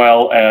 as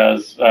well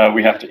as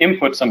we have to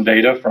input some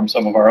data from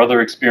some of our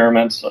other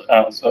experiments.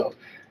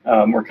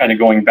 We're kind of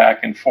going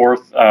back and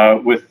forth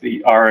with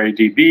the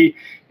RADB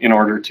in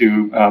order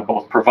to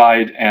both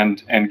provide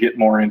and get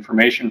more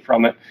information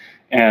from it.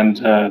 And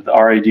the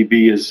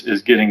RADB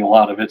is getting a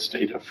lot of its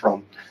data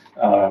from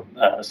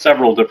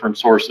several different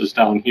sources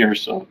down here.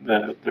 So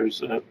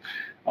there's a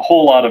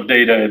whole lot of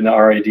data in the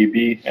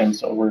RADB, and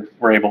so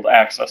we're able to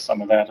access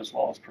some of that as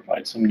well as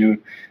provide some new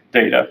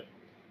data.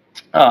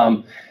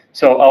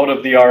 So out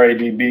of the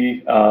RADB,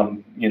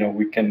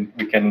 we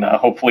can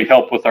hopefully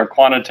help with our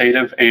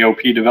quantitative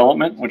AOP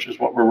development, which is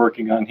what we're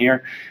working on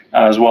here,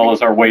 as well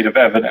as our weight of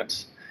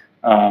evidence.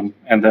 And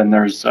then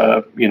there's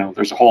a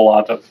whole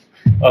lot of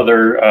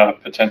other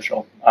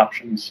potential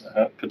options,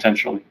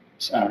 potential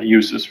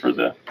uses for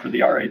the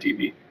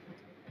RADB.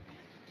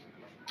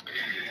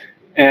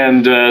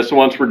 And so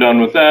once we're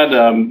done with that,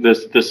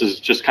 this is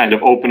just kind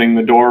of opening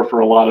the door for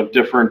a lot of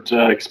different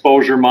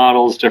exposure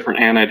models, different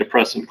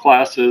antidepressant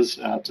classes,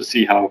 to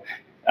see how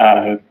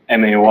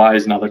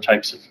MAOIs and other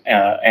types of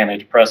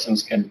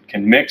antidepressants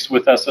can mix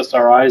with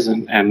SSRIs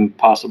and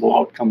possible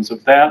outcomes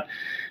of that,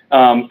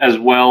 as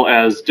well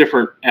as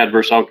different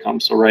adverse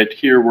outcomes. So right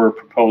here we're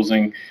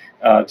proposing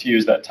to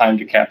use that time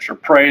to capture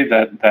prey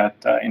that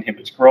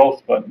inhibits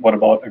growth, but what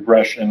about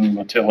aggression,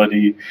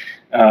 motility,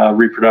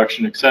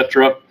 reproduction,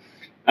 etc.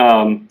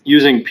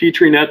 Using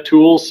PetriNet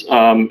tools,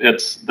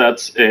 it's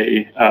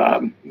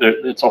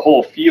a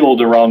whole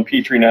field around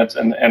PetriNets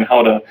and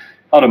how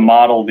to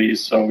model these.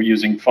 So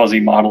using fuzzy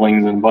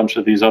modeling and a bunch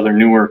of these other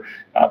newer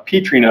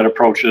PetriNet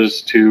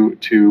approaches to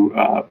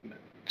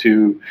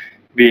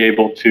be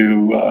able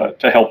to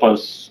help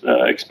us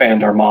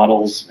expand our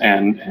models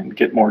and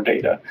get more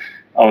data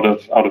out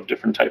of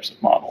different types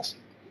of models.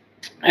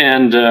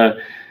 And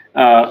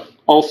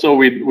also,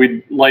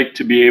 we'd like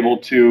to be able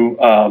to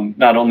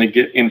not only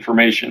get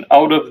information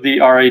out of the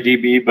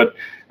RADB, but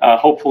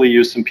hopefully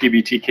use some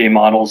PBTK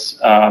models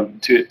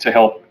to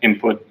help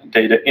input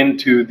data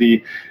into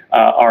the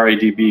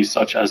RADB,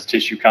 such as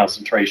tissue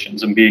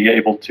concentrations, and being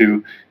able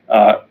to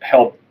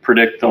help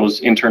predict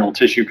those internal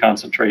tissue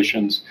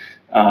concentrations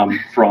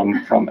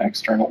from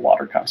external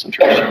water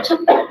concentrations.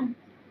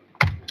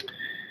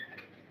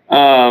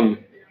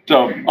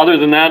 So other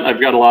than that,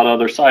 I've got a lot of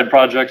other side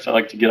projects. I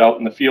like to get out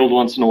in the field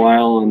once in a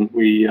while, and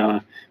we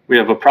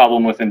have a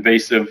problem with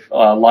invasive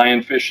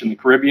lionfish in the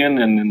Caribbean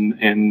and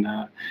in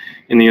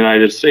the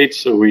United States.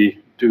 So we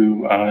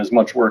do as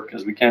much work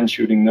as we can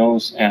shooting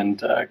those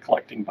and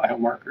collecting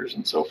biomarkers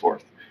and so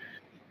forth.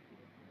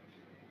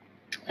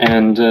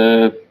 And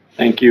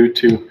thank you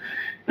to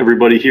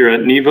everybody here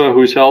at NIVA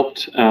who's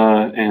helped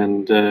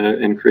and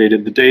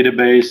created the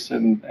database,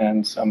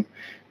 and some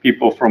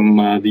people from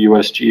the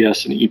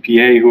USGS and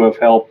EPA who have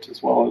helped,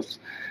 as well as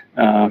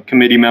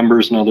committee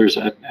members and others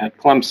at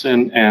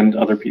Clemson, and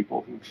other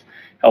people who've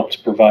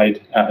helped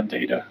provide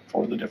data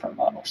for the different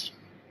models.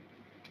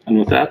 And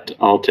with that,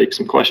 I'll take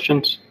some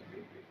questions.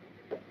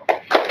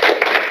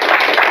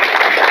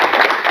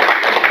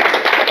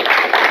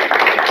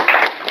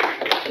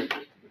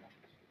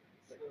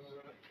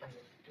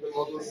 The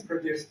models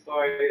produced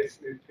by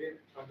Snoopy,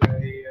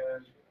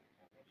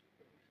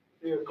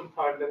 do you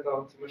compile them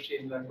down to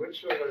machine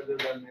language, or are they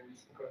done in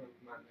some kind of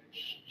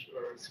managed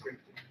or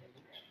scripted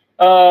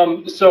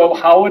So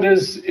how it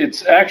is,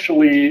 it's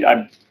actually,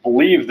 I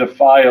believe the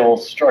file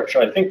structure,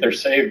 I think they're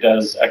saved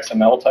as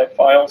XML type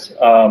files,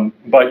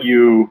 but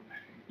you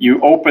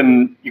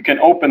can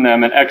open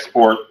them and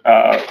export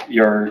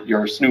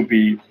your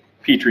Snoopy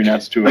Petri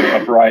nets to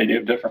a variety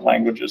of different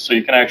languages. So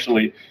you can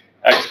actually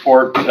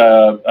export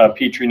a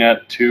Petri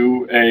net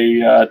to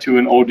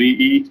an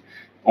ODE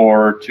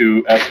or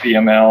to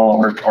SVML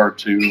or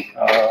to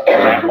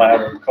MATLAB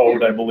or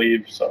code, I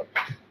believe. So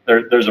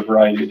there's a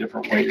variety of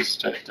different ways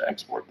to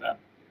export that.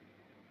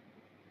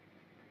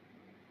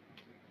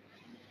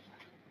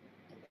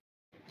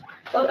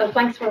 Well,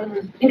 thanks for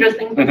an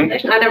interesting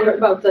presentation. I never heard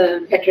about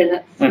the Petri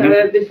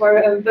nets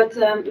before, but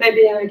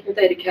maybe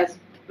quantitative has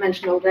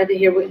mentioned already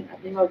here. I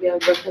think we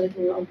have worked a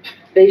little on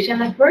Bayesian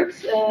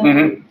networks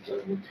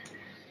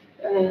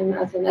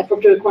as an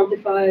effort to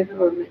quantify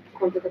or make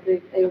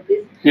quantitative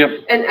AOPs. Yep.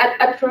 And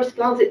at first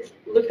glance, it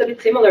looked a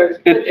bit similar.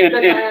 But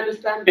I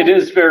understand it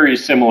is very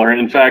similar.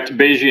 In fact,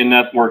 Bayesian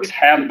networks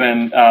have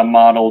been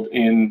modeled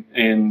in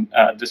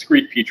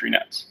discrete Petri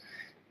nets.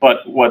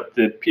 But what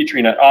the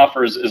Petri net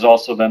offers is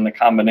also then the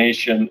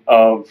combination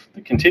of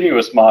the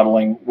continuous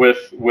modeling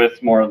with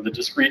more of the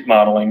discrete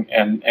modeling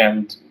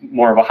and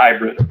more of a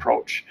hybrid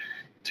approach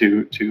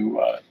to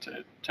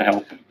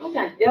help.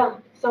 Okay, yeah.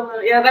 So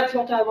yeah, that's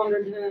what I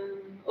wondered.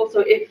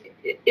 Also,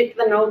 if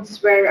the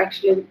nodes were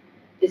actually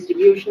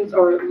distributions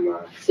or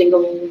more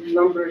single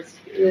numbers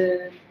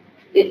in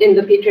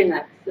the Petri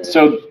net.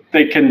 So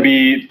they can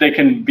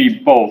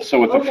be both. So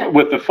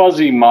with the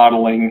fuzzy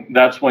modeling,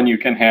 that's when you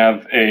can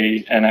have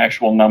an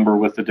actual number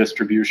with the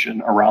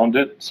distribution around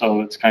it. So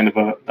it's kind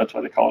of that's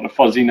why they call it a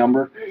fuzzy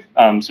number.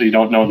 So you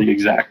don't know the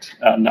exact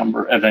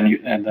number, and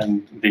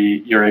then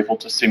you're able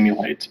to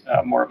simulate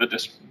more of a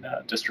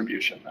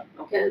distribution. Then.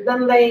 Okay,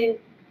 then they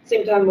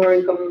seem to have more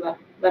in common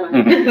than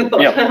I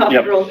thought.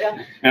 After all,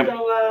 yeah. Yep.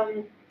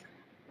 So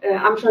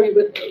I'm sure you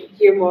would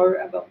hear more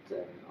about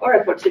our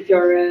efforts if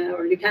you're,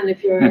 or you can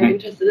if you're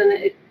interested in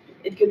it.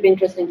 It could be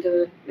interesting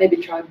to maybe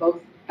try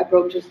both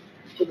approaches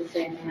to the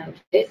same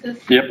cases.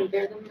 Yep.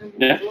 Compare them.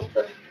 Yeah.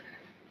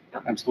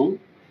 Absolutely.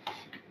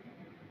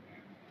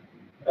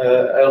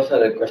 I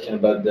also had a question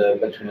about the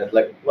Petri net.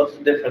 Like, what's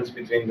the difference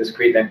between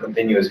discrete and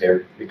continuous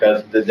here?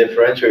 Because the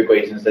differential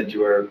equations that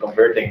you are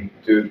converting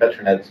to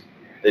Petri nets,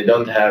 they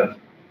don't have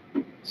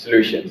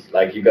solutions.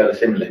 Like, you got to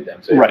simulate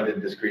them. So right. Isn't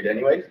it discrete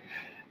anyways?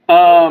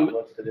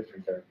 What's the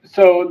difference there?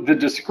 So the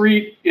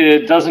discrete,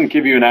 it doesn't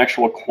give you an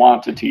actual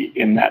quantity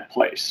in that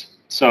place.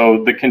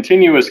 So the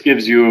continuous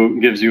gives you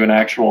an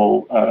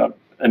actual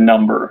a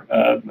number,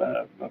 a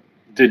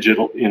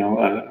digital,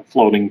 a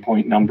floating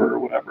point number or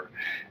whatever.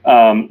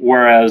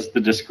 Whereas the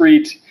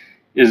discrete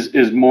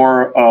is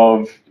more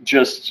of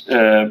just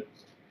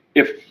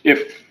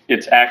if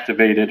it's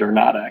activated or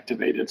not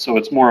activated. So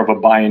it's more of a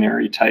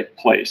binary type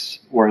place.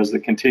 Whereas the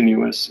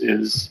continuous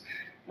is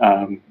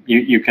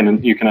you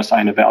can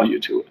assign a value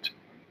to it.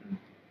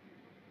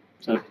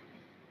 So does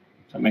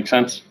that make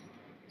sense?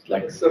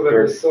 Like so when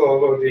we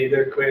solve all the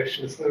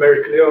equations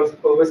numerically,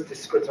 always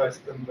discretize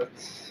them, but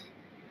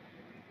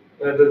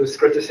the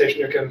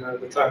discretization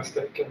the time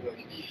step can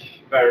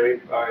vary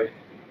by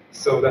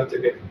so that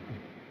you get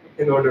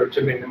in order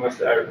to minimize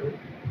the error.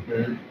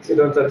 So you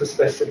don't have to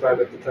specify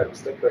that the time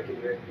step like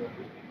in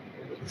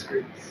the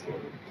discrete.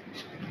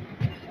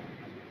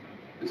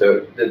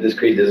 So the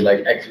discrete is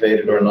like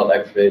activated or not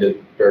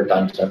activated per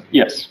time step?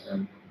 Yes.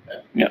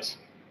 Yes.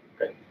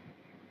 Okay.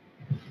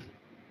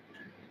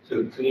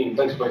 So Ian,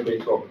 thanks for a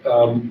great talk.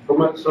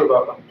 From a sort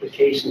of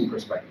application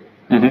perspective,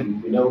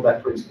 we know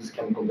that, for instance,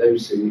 chemical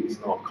dosing is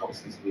not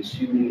constantly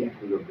assuming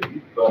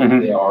equilibrium, but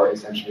they are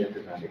essentially a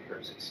dynamic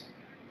process.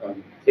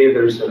 Here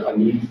there's a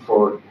need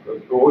for,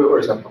 or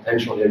is a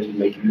potential here to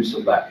make use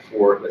of that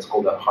for, let's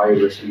call that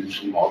higher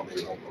resolution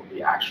modeling of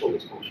the actual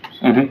exposures,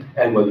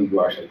 and whether you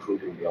are actually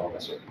proving beyond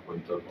a certain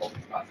point of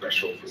a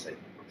threshold for safety,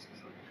 for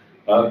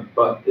instance.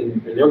 But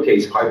in your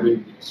case,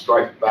 hybrid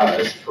striped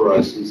bass for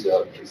us is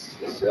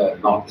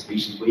not the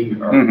species we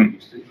are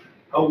used to.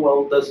 How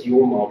well does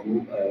your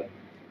model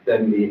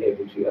then be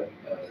able to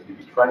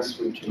be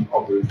transferred to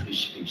other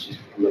fish species?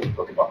 We're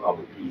talking about now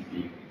the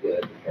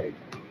PBTK.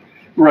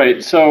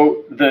 Right.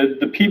 So the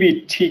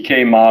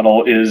PBTK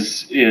model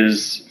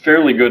is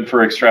fairly good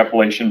for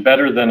extrapolation,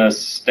 better than a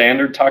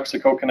standard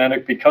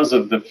toxicokinetic because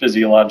of the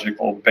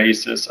physiological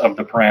basis of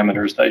the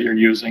parameters that you're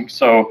using.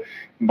 So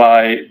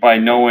by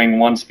knowing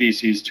one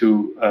species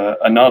to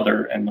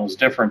another and those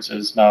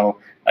differences, now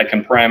I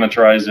can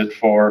parameterize it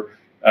for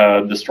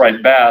the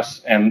striped bass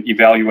and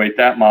evaluate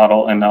that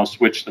model, and now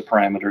switch the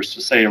parameters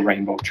to, say, a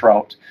rainbow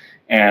trout,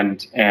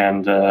 and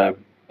then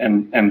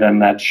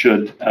that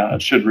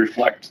should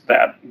reflect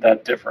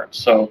that difference.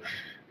 So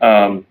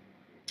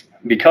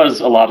because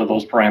a lot of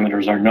those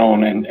parameters are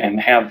known and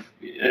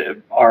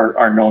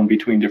are known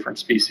between different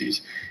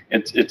species,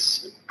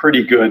 it's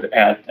pretty good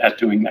at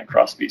doing that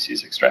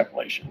cross-species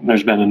extrapolation.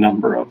 There's been a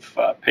number of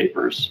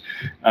papers.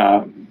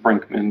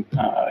 Brinkman,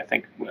 I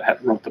think,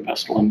 wrote the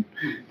best one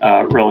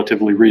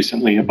relatively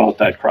recently about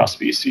that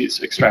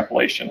cross-species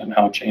extrapolation and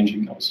how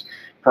changing those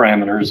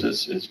parameters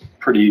is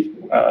pretty,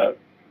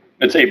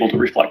 it's able to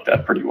reflect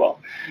that pretty well.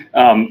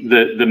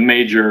 The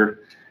major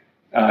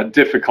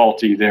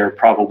difficulty there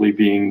probably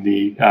being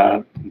the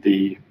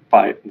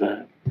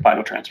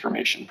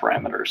biotransformation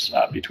parameters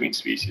between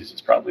species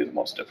is probably the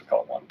most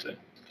difficult one to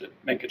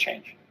make a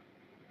change.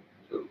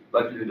 So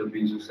likelihood of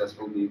being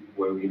successful will be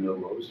where we know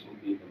most, will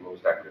be the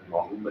most accurate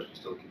model, but you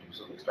still can do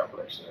some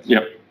extrapolation.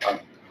 Yep.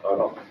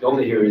 The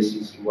only here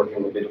is working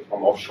on a bit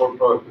from offshore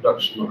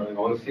production or an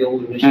oil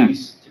field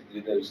emissions.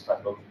 Typically, those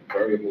type of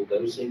variable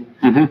dosing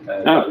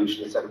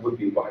dilution, etc., would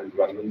be highly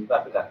relevant.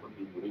 But that would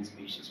be marine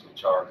species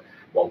which are,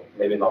 well,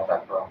 maybe not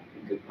that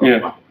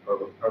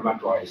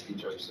parameterized in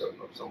terms of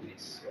some of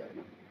these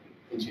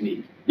things you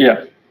need.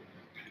 Yeah.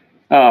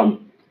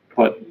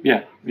 But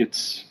yeah,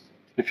 it's,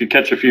 if you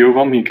catch a few of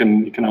them, you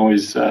can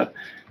always,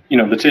 you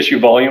know, the tissue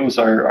volumes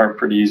are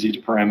pretty easy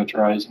to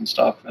parameterize and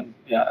stuff. And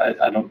yeah,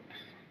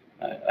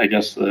 I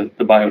guess the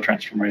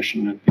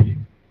biotransformation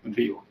would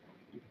be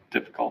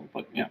difficult,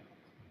 but yeah.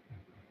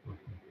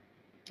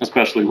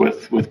 Especially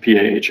with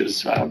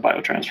PAHs,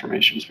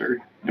 biotransformation is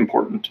very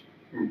important.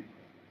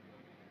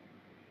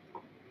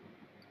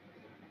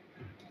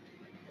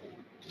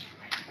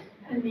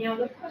 Any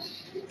other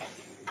questions?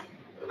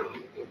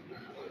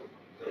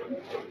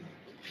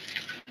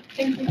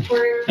 Thank you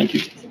for your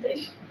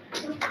presentation.